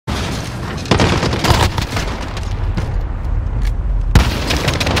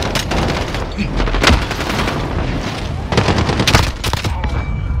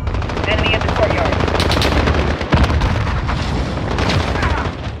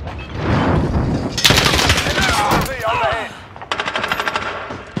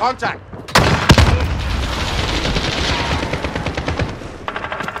Contact!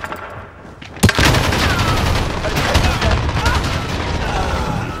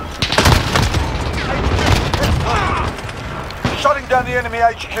 Shutting down the enemy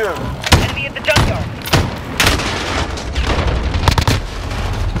HQ. Enemy at the junkyard.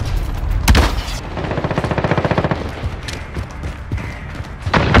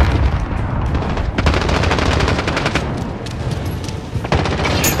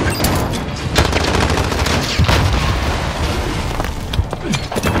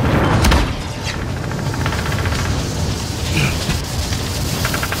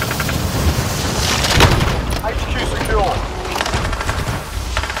 HQ secure.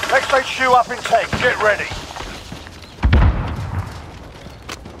 Next HQ up in 10. Get ready.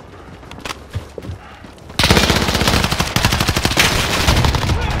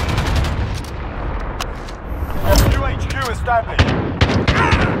 New HQ established.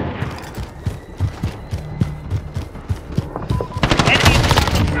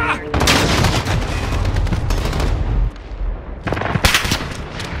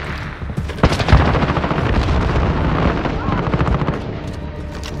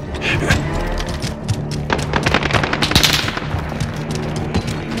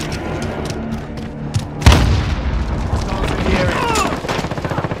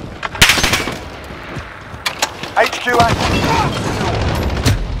 HQ active.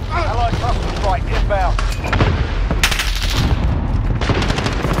 Allied cluster strike inbound.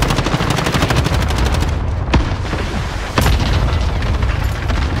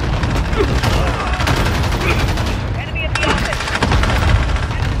 Enemy at the office.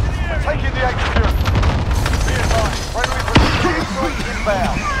 Taking the HQ. Be advised, friendly precision strike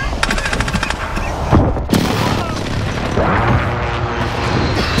inbound.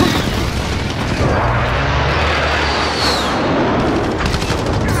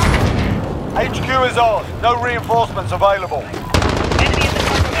 HQ is on. No reinforcements available. Enemy at the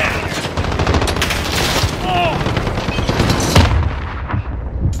cargo container.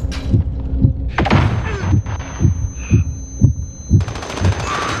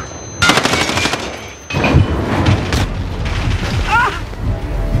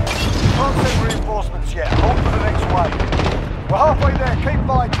 Can't send reinforcements yet. Hold for the next wave. We're halfway there. Keep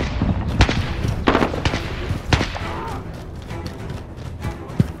fighting.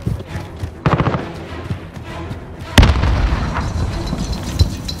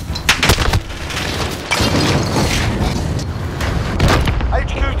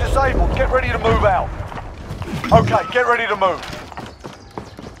 HQ disabled. Get ready to move out. Okay, get ready to move.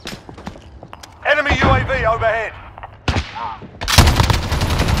 Enemy UAV overhead.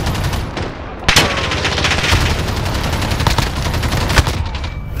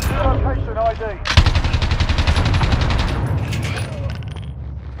 Location ID.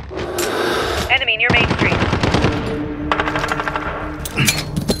 Enemy near Main Street.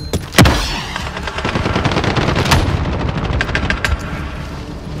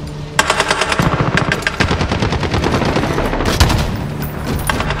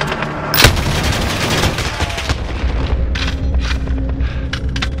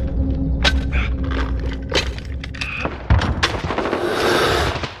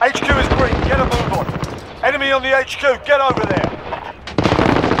 HQ is green. Get a move on. Enemy on the HQ. Get over there.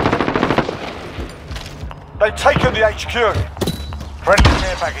 They've taken the HQ. Friendly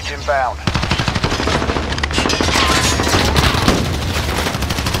care package inbound.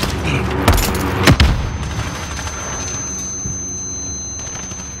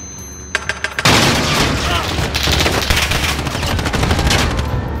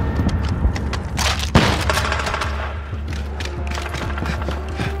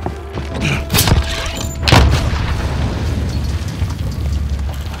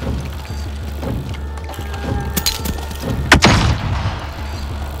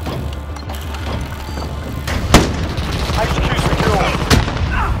 HQ secure.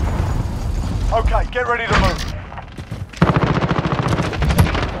 Okay, get ready to move.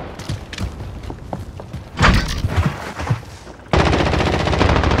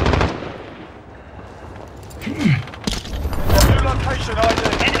 New location ID.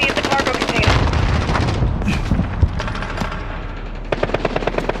 Enemy at the cargo container.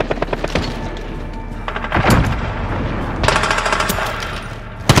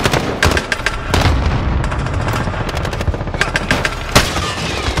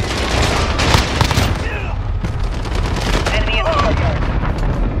 Enemy at the junkyard.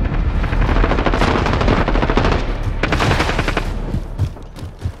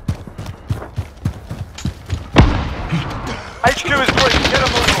 HQ is green. Get a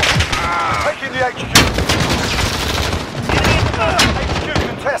move on. Taking the HQ. Enemy at the cargo. HQ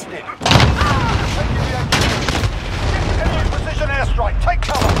contested. Taking the HQ. Enemy precision airstrike. Take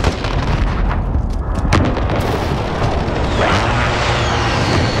cover.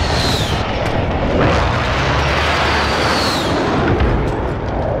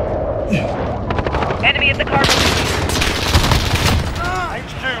 Enemy at the cargo.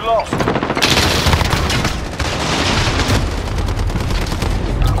 HQ lost.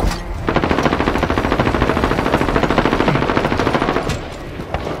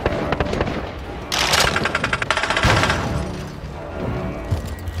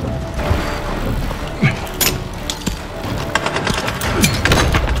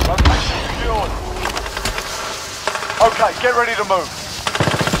 Location secured. Okay, get ready to move.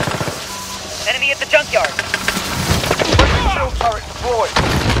 Enemy at the junkyard. Friendly shield turret deployed.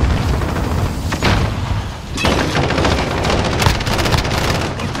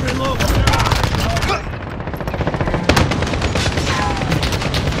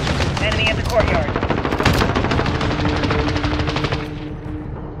 Enemy at the courtyard.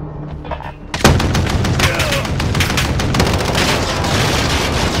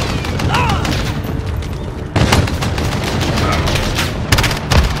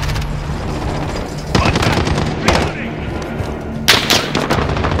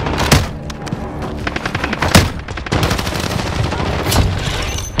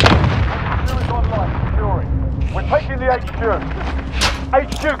 Unit online, securing. We're taking the HQ.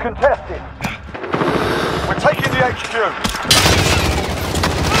 HQ contested. We're taking the HQ.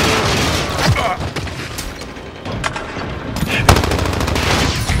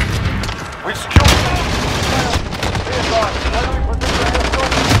 We've secured the HQ. Be advised, enemy position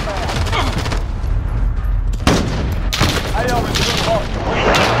airstrike inbound. AO is too hot.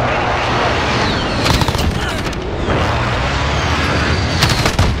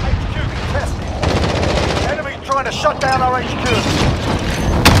 HQ contested. Enemy's trying to shut down our HQ.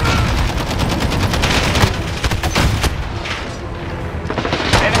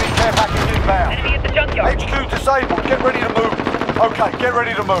 Enemy care package inbound. Enemy at the junkyard. HQ disabled. Get ready to move. Okay, get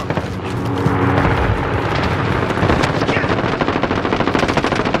ready to move.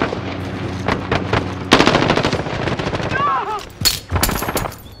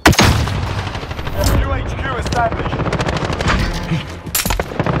 New HQ established.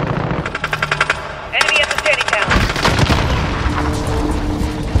 Enemy at the standing town.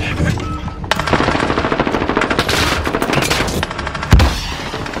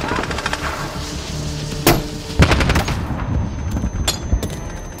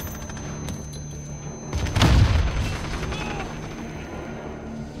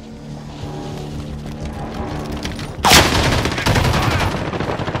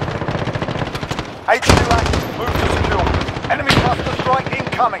 HQ active. Move to secure. Enemy cluster strike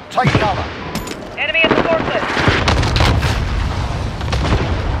incoming. Take cover. Enemy at the forklift.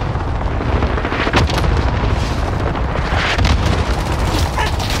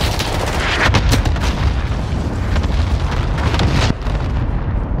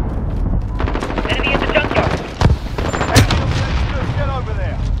 Enemy at the junkyard. Get over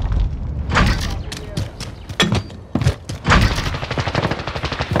there.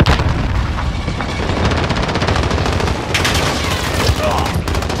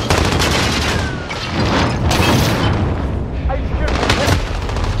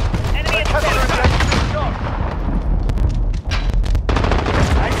 Enemy at the Cover center. in HQ shot.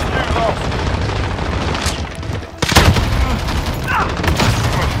 HQ lost.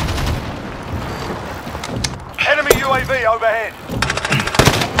 Enemy UAV overhead.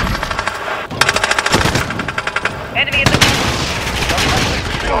 Enemy at the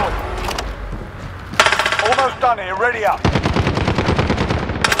Secured. Almost done here. Ready up.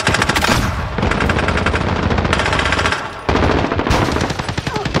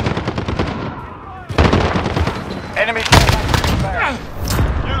 Enemy contact inbound.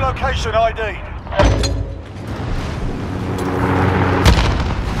 New location ID'd.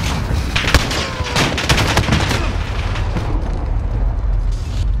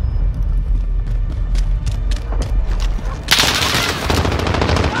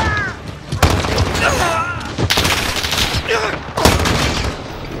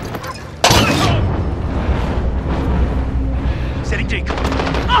 Setting decoy.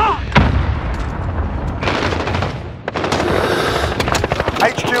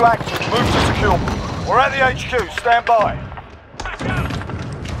 HQ active. Move to secure. We're at the HQ. Stand by.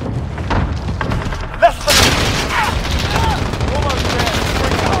 Less than... Almost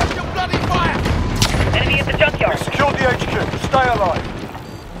there. Your bloody fire! enemy at the junkyard. We've secured the HQ. Stay alive.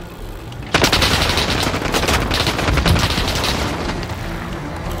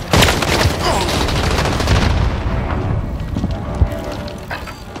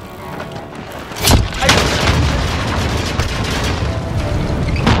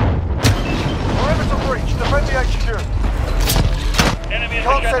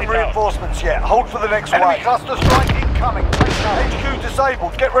 Can't send reinforcements yet. Hold for the next wave. Enemy cluster strike incoming. HQ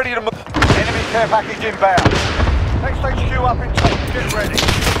disabled. Get ready to move. Enemy care package inbound. Next HQ up in tank. Get ready.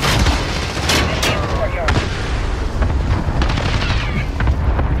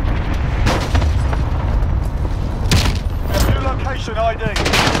 New location ID.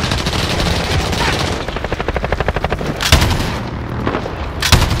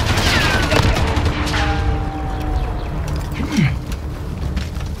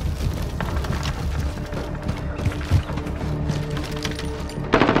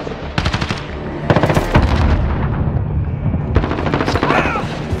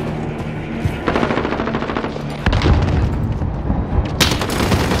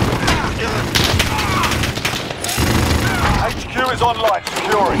 HQ is online,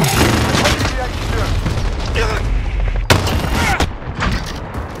 securing.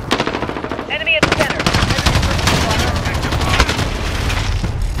 Enemy at the center.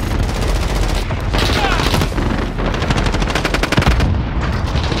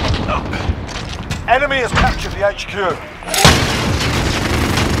 Enemy has captured the HQ.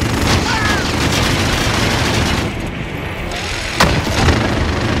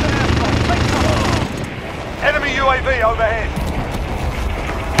 Enemy UAV overhead.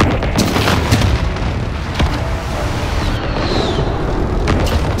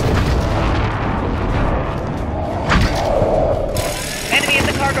 Enemy in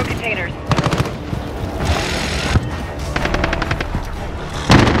the cargo containers.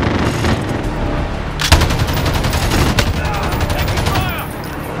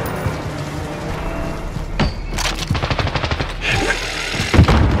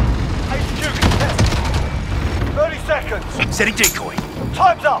 Setting decoy.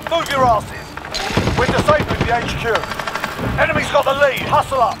 Time's up. Move your asses. We're disabling the HQ. Enemy's got the lead.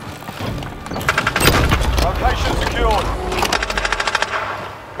 Hustle up. Location secured.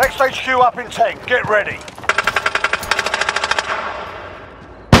 Next HQ up in 10. Get ready.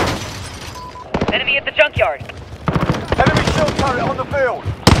 Enemy at the junkyard. Enemy shield turret on the field.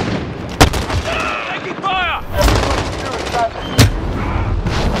 Taking fire! HQ established.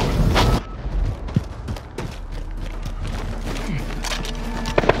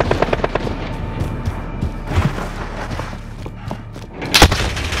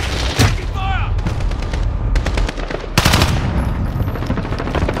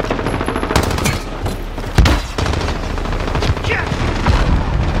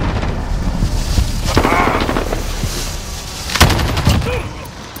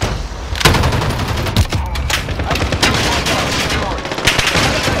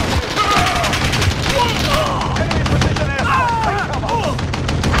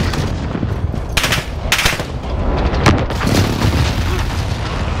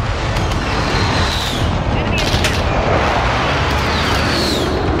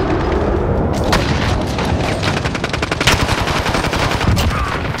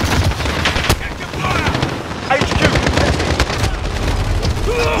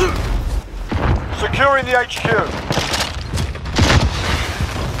 Securing the HQ.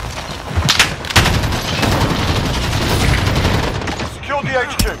 Secure the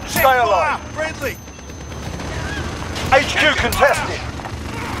HQ. Stay alive. Friendly! HQ contested.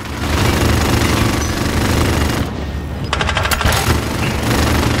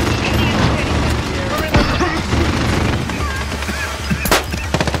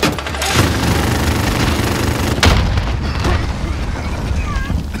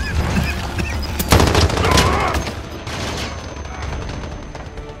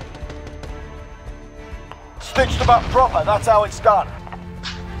 Stitched them up proper, that's how it's done.